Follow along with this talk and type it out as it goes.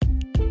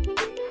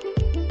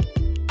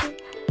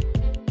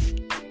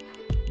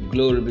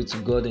Glory be to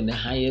God in the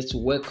highest.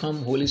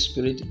 Welcome, Holy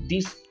Spirit.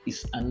 This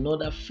is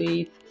another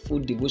faithful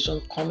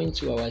devotion coming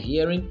to our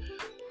hearing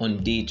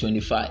on day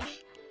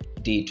 25.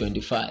 Day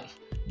 25.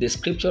 The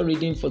scripture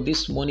reading for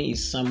this morning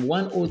is Psalm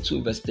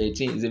 102 verse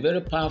 13. It's a very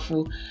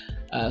powerful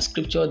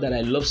scripture that I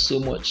love so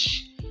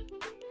much.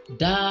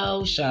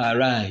 Thou shalt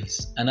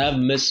arise and have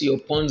mercy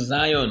upon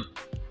Zion,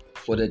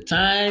 for the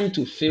time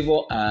to favor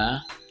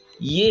her,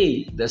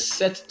 yea, the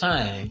set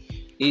time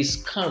is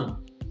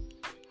come.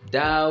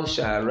 Thou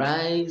shalt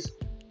arise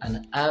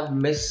and have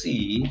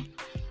mercy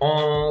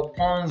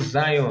upon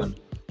Zion,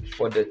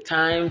 for the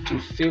time to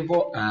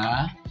favor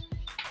her,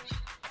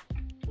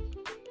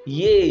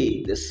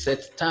 yea, the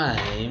set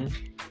time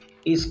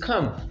is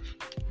come.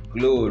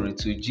 Glory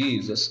to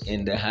Jesus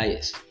in the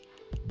highest.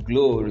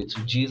 Glory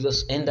to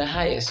Jesus in the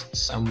highest.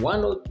 Psalm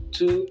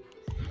 102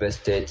 verse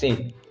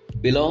 13.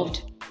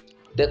 Beloved,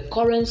 the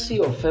currency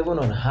of heaven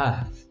on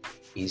earth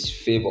is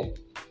favor.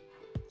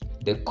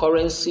 The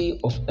currency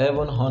of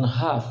heaven on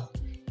earth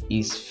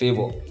is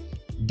favor.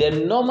 The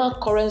normal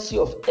currency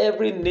of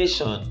every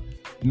nation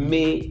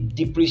may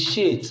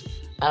depreciate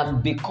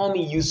and become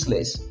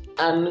useless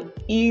and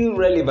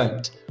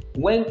irrelevant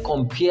when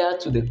compared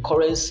to the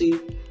currency,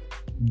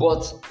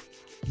 but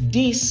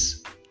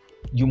this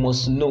you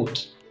must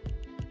note.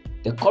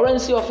 The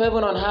currency of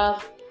heaven on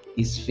earth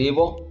is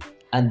favor,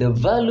 and the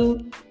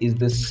value is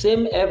the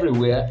same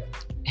everywhere,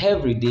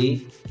 every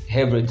day,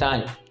 every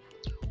time.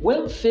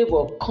 When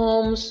favor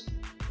comes,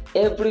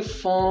 every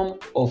form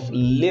of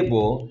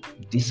labor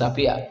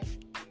disappears.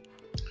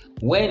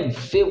 When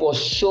favor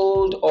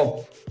showed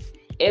up,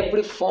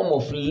 every form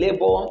of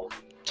labor,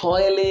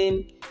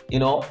 toiling,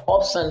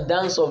 ups and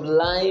downs of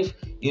life,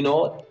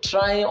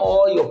 trying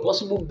all your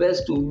possible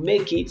best to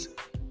make it,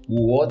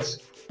 what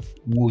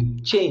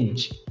would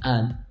change,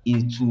 and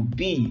it will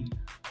be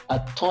a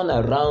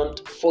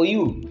turnaround for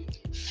you.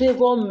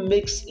 Favor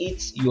makes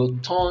it your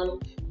turn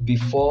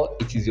before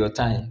it is your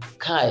time.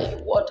 Kai,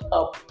 what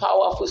a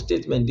powerful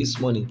statement this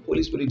morning.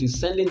 Holy Spirit is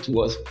sending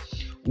to us.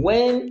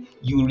 When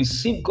you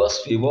receive God's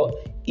favor,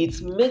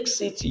 it makes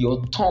it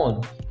your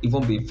turn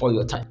even before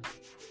your time.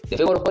 The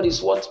favor of God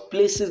is what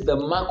places the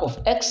mark of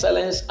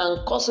excellence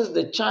and causes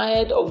the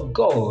child of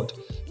God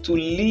to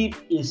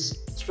live a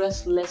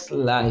stressless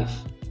life.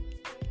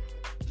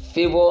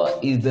 Favor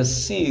is the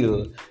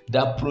seal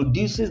that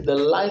produces the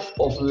life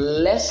of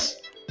less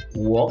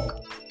work,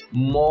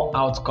 more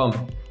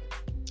outcome.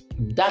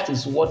 That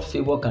is what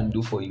favor can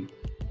do for you.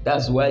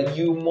 That's why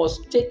you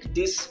must take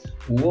this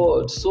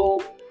word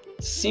so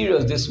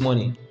serious this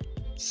morning.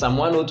 Psalm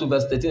 102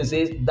 verse 13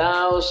 says,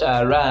 Thou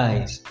shalt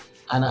arise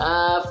and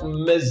have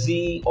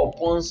mercy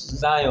upon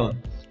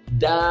Zion.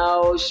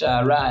 Thou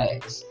shalt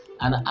arise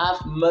and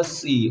have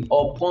mercy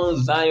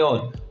upon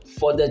Zion,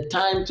 for the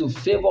time to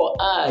favor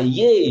her,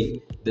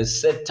 yea, the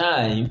set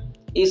time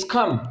is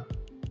come.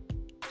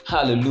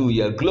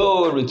 Hallelujah.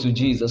 Glory to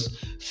Jesus.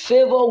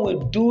 Favor will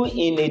do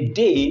in a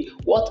day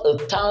what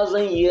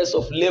 1,000 years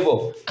of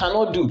labor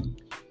cannot do.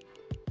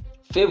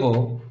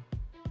 Favor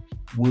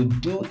will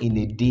do in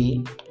a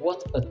day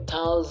what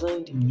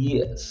 1,000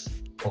 years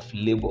of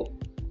labor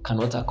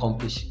cannot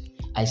accomplish.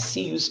 I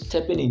see you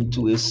stepping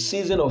into a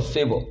season of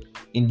favor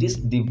in this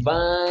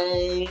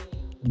divine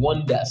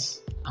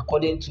wonders,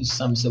 according to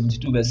Psalm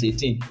 72 verse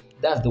 18.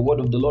 That's the word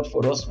of the Lord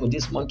for us for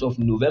this month of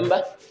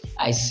November.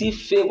 I see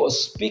favor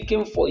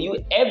speaking for you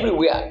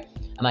everywhere.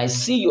 And I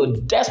see your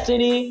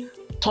destiny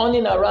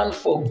turning around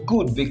for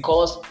good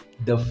because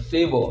the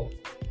favor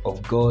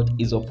of God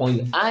is upon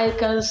you. I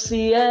can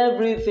see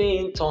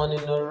everything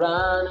turning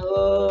around.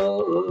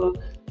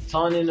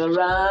 Turning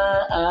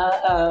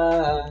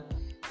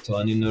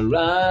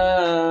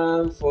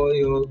around for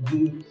your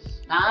good.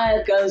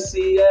 I can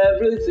see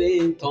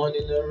everything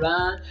turning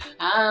around,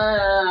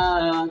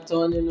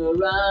 turning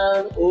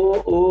around,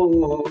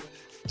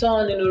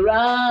 turning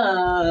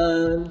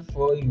around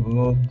for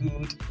your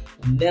good.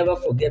 Never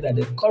forget that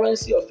the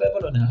currency of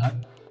heaven on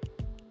earth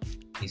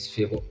is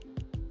favor.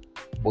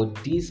 But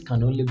this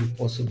can only be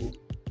possible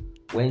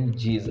when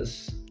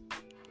Jesus,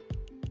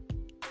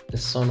 the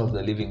Son of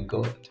the living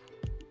God,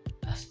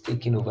 has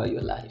taken over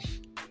your life.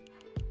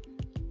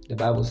 The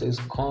Bible says,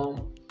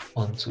 Come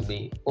unto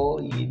me,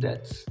 all ye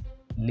that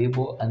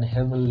labor and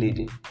heavy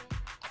laden,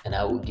 and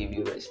I will give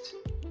you rest.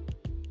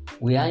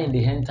 We are in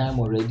the end time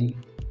already,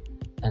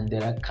 and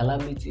there are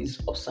calamities,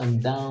 ups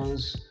and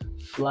downs,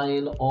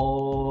 flying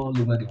all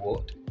over the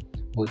world.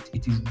 But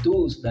it is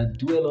those that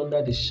dwell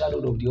under the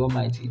shadow of the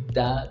Almighty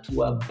that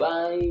will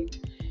abide,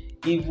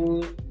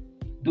 even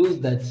those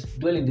that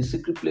dwell in the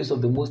secret place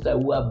of the Most High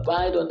will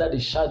abide under the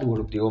shadow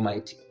of the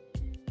Almighty.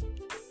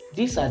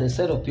 These are the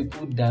set of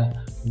people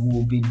that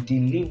will be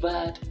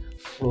delivered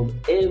from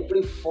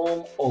every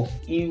form of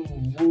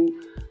evil,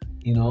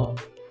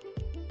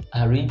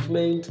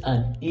 arrangement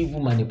and evil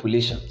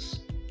manipulations.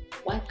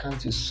 Why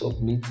can't you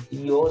submit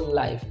your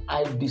life?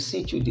 I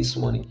beseech you this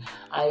morning.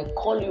 I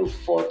call you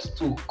forth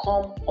to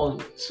come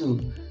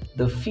unto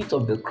the feet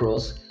of the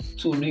cross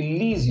to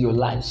release your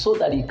life so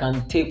that it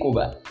can take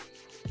over.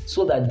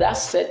 So that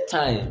set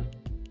time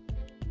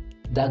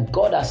that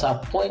God has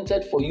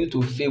appointed for you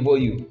to favor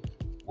you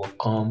will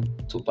come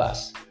to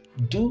pass.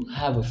 Do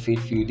have a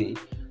faithful day.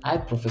 I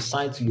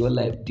prophesy to your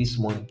life this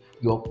morning.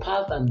 Your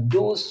path and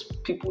those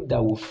people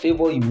that will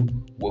favor you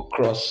will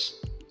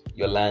cross.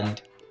 Your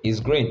land is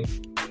green.